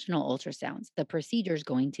normally vaginal ultrasounds. The procedure is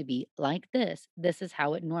going to be like this. This is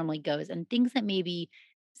how it normally goes. And things that maybe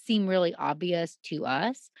seem really obvious to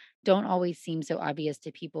us don't always seem so obvious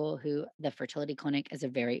to people who the fertility clinic is a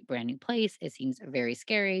very brand new place. It seems very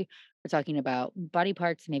scary. We're talking about body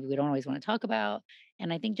parts maybe we don't always want to talk about.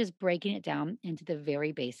 And I think just breaking it down into the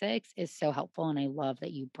very basics is so helpful. And I love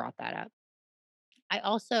that you brought that up. I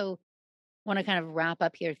also want to kind of wrap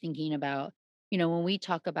up here thinking about when we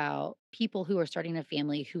talk about people who are starting a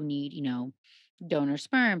family who need, donor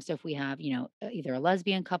sperm. So if we have, either a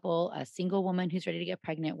lesbian couple, a single woman who's ready to get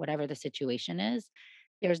pregnant, whatever the situation is,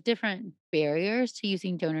 there's different barriers to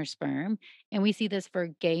using donor sperm. And we see this for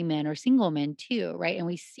gay men or single men too, right? And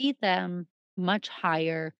we see them much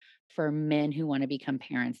higher for men who want to become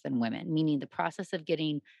parents than women, meaning the process of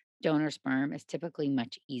getting donor sperm is typically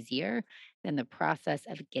much easier than the process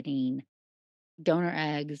of getting donor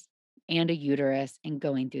eggs and a uterus and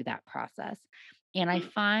going through that process. And I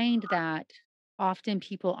find that often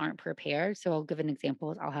people aren't prepared. So I'll give an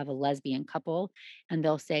example. I'll have a lesbian couple and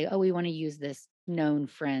they'll say, "Oh, we want to use this known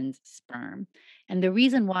friend's sperm." And the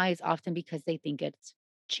reason why is often because they think it's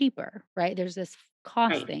cheaper, right? There's this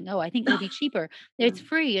cost Right. thing. "Oh, I think it'll be cheaper. It's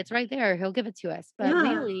free. It's right there. He'll give it to us." But Yeah.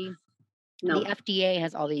 really, the No. FDA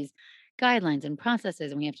has all these guidelines and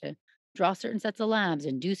processes, and we have to draw certain sets of labs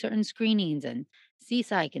and do certain screenings and see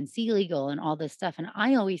psych and see legal and all this stuff. And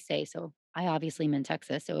I always say, so I obviously am in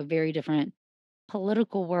Texas, so a very different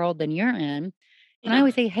political world than you're in. And I Yeah.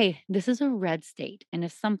 always say, hey, this is a red state. And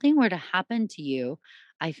if something were to happen to you,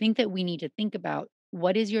 I think that we need to think about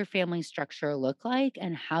what does your family structure look like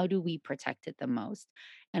and how do we protect it the most?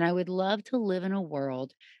 And I would love to live in a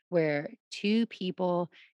world where two people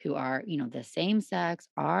who are, the same sex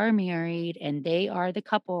are married and they are the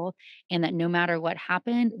couple, and that no matter what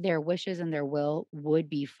happened, their wishes and their will would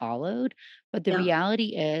be followed. But the Yeah.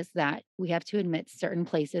 reality is that we have to admit certain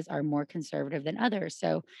places are more conservative than others.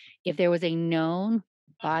 So if there was a known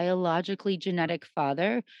biologically genetic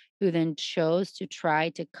father who then chose to try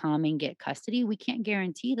to come and get custody, we can't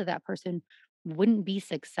guarantee that that person wouldn't be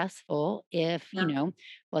successful if, Yeah.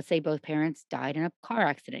 let's say both parents died in a car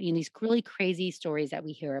accident. These really crazy stories that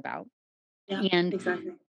we hear about. Yeah. And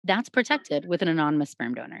Exactly. that's protected with an anonymous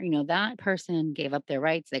sperm donor. That person gave up their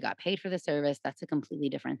rights, they got paid for the service. That's a completely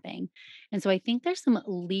different thing. And so I think there's some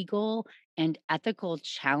legal and ethical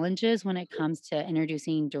challenges when it comes to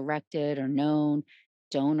introducing directed or known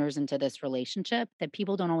donors into this relationship that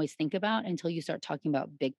people don't always think about until you start talking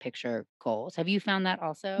about big picture goals. Have you found that No,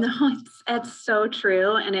 also? it's so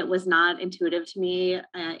true, and it was not intuitive to me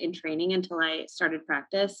in training until I started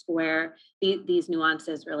practice, where these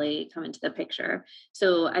nuances really come into the picture.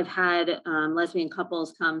 So I've had lesbian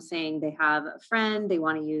couples come saying they have a friend, they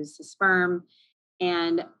want to use the sperm,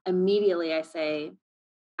 and immediately I say,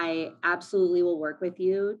 I absolutely will work with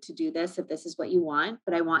you to do this if this is what you want,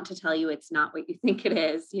 but I want to tell you it's not what you think it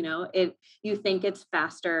is. You think it's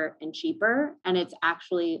faster and cheaper, and it's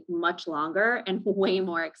actually much longer and way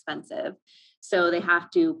more expensive. So they have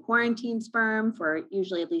to quarantine sperm for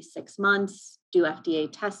usually at least 6 months, do FDA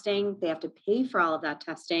testing. They have to pay for all of that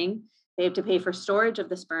testing. They have to pay for storage of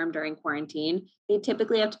the sperm during quarantine. They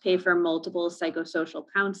typically have to pay for multiple psychosocial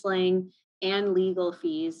counseling and legal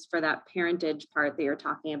fees for that parentage part that you're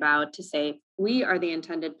talking about, to say, we are the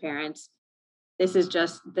intended parents. This is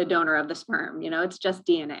just the donor of the sperm, it's just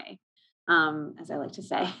DNA, as I like to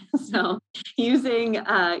say. So using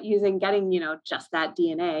getting, just that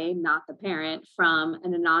DNA, not the parent, from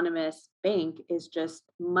an anonymous bank is just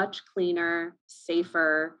much cleaner,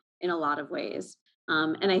 safer in a lot of ways.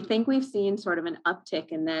 And I think we've seen sort of an uptick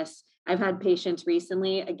in this. I've had patients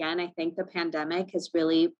recently. Again, I think the pandemic has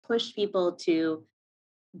really pushed people to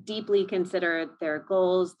deeply consider their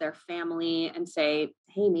goals, their family, and say,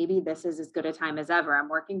 hey, maybe this is as good a time as ever. I'm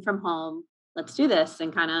working from home. Let's do this.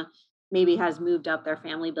 And kind of maybe has moved up their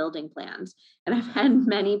family building plans. And I've had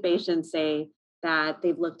many patients say that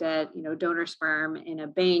they've looked at, donor sperm in a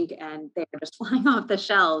bank and they're just flying off the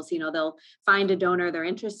shelves. They'll find a donor they're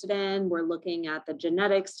interested in. We're looking at the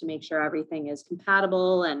genetics to make sure everything is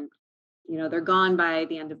compatible, and they're gone by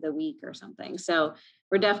the end of the week or something. So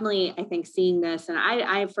we're definitely, I think, seeing this, and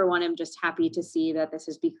I for one am just happy to see that this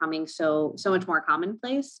is becoming so much more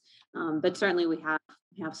commonplace. But certainly we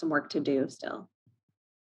have some work to do still.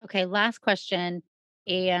 Okay, last question.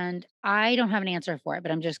 And I don't have an answer for it,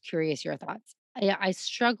 but I'm just curious your thoughts. I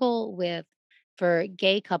struggle with, for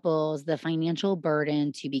gay couples, the financial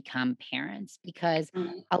burden to become parents because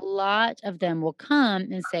Mm. a lot of them will come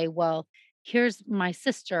and say, well, here's my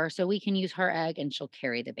sister, so we can use her egg and she'll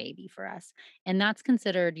carry the baby for us. And that's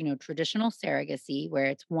considered, traditional surrogacy, where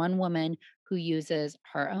it's one woman who uses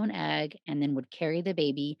her own egg and then would carry the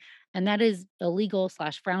baby. And that is illegal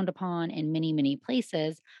slash frowned upon in many, many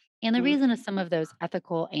places. And the Mm. reason is some of those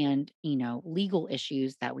ethical and, legal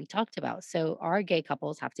issues that we talked about. So our gay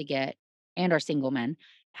couples have to get, and our single men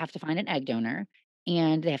have to find an egg donor,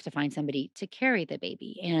 and they have to find somebody to carry the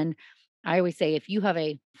baby. And I always say, if you have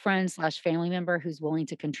a friend slash family member who's willing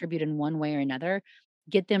to contribute in one way or another,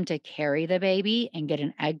 get them to carry the baby and get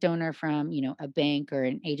an egg donor from, a bank or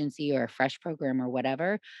an agency or a fresh program or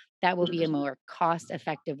whatever, that will be a 100%. more cost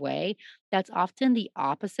effective way. That's often the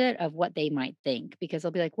opposite of what they might think because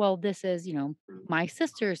they'll be like, well, this is, my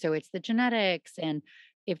sister, so it's the genetics. And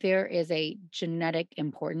if there is a genetic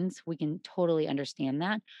importance, we can totally understand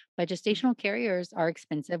that. But gestational carriers are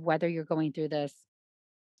expensive, whether you're going through this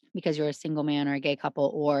because you're a single man or a gay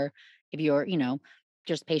couple, or if you're,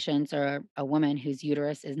 just patients or a woman whose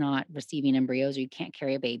uterus is not receiving embryos or you can't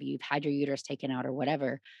carry a baby, you've had your uterus taken out or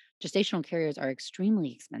whatever, gestational carriers are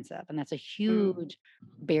extremely expensive. And that's a Mm. huge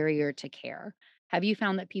barrier to care. Have you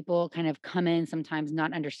found that people kind of come in sometimes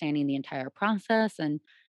not understanding the entire process? And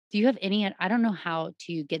do you have any, I don't know how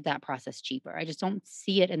to get that process cheaper. I just don't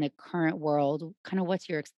see it in the current world. Kind of what's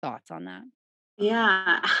your thoughts on that?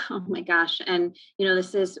 Yeah. Oh my gosh. And,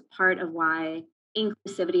 this is part of why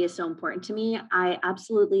inclusivity is so important to me. I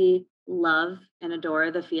absolutely love and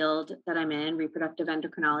adore the field that I'm in, reproductive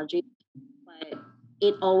endocrinology. But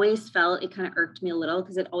it kind of irked me a little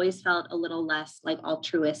because it always felt a little less like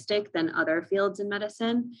altruistic than other fields in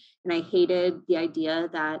medicine. And I hated the idea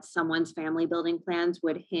that someone's family building plans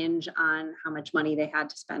would hinge on how much money they had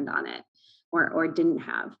to spend on it or didn't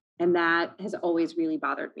have. And that has always really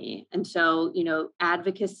bothered me. And so,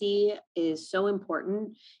 advocacy is so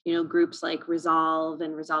important. Groups like Resolve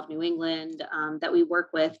and Resolve New England that we work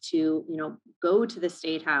with to, go to the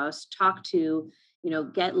state house, talk to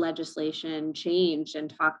get legislation changed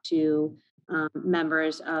and talk to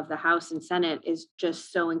members of the House and Senate is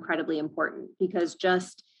just so incredibly important because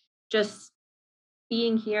just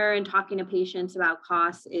being here and talking to patients about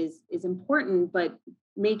costs is important, but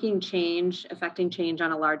affecting change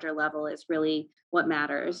on a larger level is really what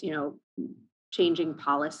matters, changing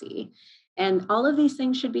policy. And all of these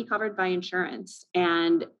things should be covered by insurance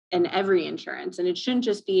and every insurance. And it shouldn't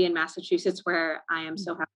just be in Massachusetts where I am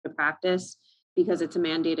so happy to practice because it's a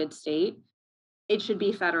mandated state. It should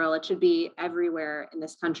be federal. It should be everywhere in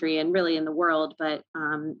this country and really in the world. But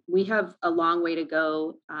we have a long way to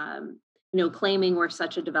go, claiming we're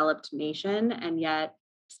such a developed nation and yet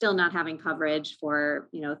still not having coverage for,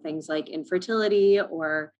 things like infertility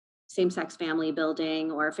or same-sex family building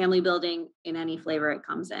or family building in any flavor it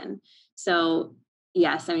comes in. So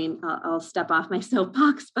yes, I mean, I'll step off my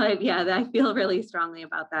soapbox, but yeah, I feel really strongly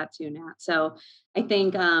about that too, Nat. So I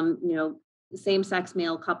think, same-sex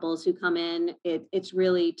male couples who come in, it's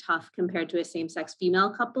really tough compared to a same-sex female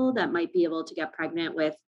couple that might be able to get pregnant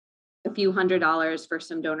with a few $100s for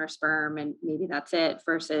some donor sperm and maybe that's it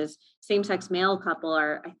versus same-sex male couple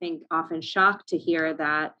are, I think, often shocked to hear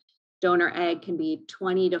that donor egg can be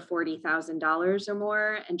 $20 to $40,000 or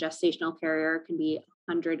more and gestational carrier can be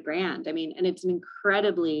 100 grand. I mean, and it's an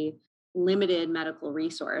incredibly limited medical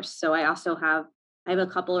resource. So I have a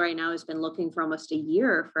couple right now who's been looking for almost a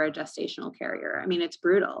year for a gestational carrier. I mean, it's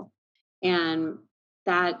brutal. And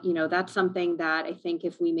that's something that I think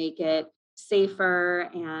if we make it safer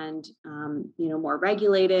and more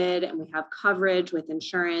regulated and we have coverage with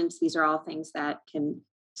insurance, these are all things that can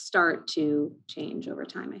start to change over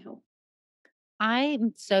time, I hope.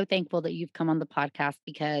 I'm so thankful that you've come on the podcast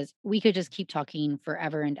because we could just keep talking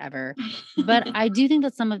forever and ever. But I do think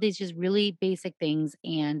that some of these just really basic things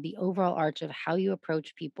and the overall arch of how you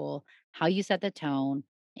approach people, how you set the tone,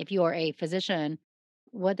 if you are a physician,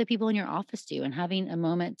 what the people in your office do, and having a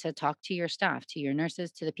moment to talk to your staff, to your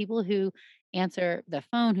nurses, to the people who answer the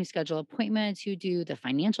phone, who schedule appointments, who do the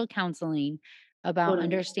financial counseling about Totally.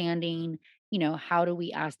 understanding how do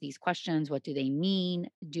we ask these questions? What do they mean?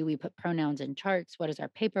 Do we put pronouns in charts? What does our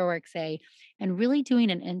paperwork say? And really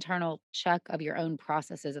doing an internal check of your own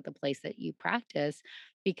processes at the place that you practice,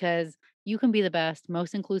 because you can be the best,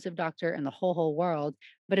 most inclusive doctor in the whole world.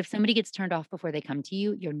 But if somebody gets turned off before they come to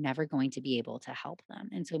you, you're never going to be able to help them.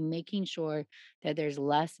 And so making sure that there's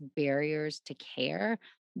less barriers to care.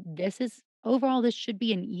 This should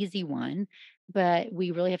be an easy one, but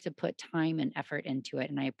we really have to put time and effort into it.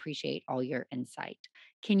 And I appreciate all your insight.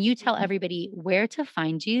 Can you tell everybody where to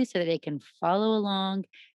find you so that they can follow along,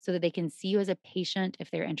 so that they can see you as a patient if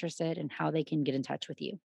they're interested, and how they can get in touch with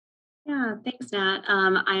you? Yeah, thanks, Nat.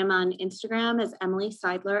 I am on Instagram as Emily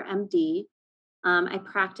Seidler, MD. I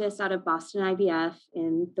practice out of Boston IVF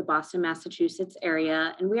in the Boston, Massachusetts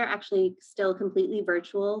area, and we are actually still completely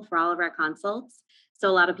virtual for all of our consults. So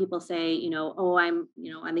a lot of people say, oh, I'm,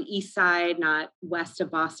 on the east side, not west of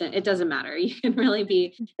Boston. It doesn't matter. You can really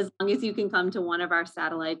be, as long as you can come to one of our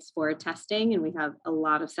satellites for testing, and we have a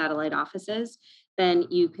lot of satellite offices, then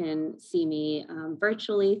you can see me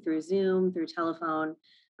virtually through Zoom, through telephone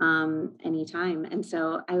anytime. And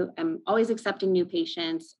so I'm always accepting new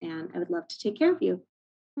patients and I would love to take care of you.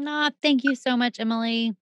 Thank you so much,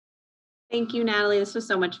 Emily. Thank you, Natalie. This was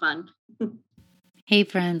so much fun. Hey,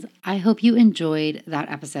 friends, I hope you enjoyed that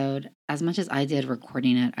episode as much as I did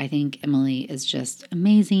recording it. I think Emily is just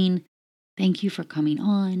amazing. Thank you for coming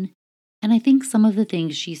on. And I think some of the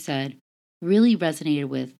things she said really resonated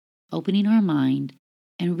with opening our mind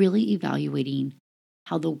and really evaluating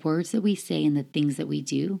how the words that we say and the things that we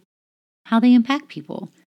do, how they impact people.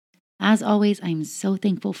 As always, I'm so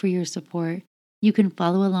thankful for your support. You can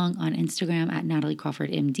follow along on Instagram at Natalie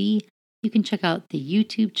Crawford MD. You can check out the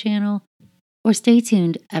YouTube channel or stay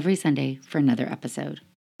tuned every Sunday for another episode.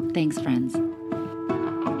 Thanks, friends.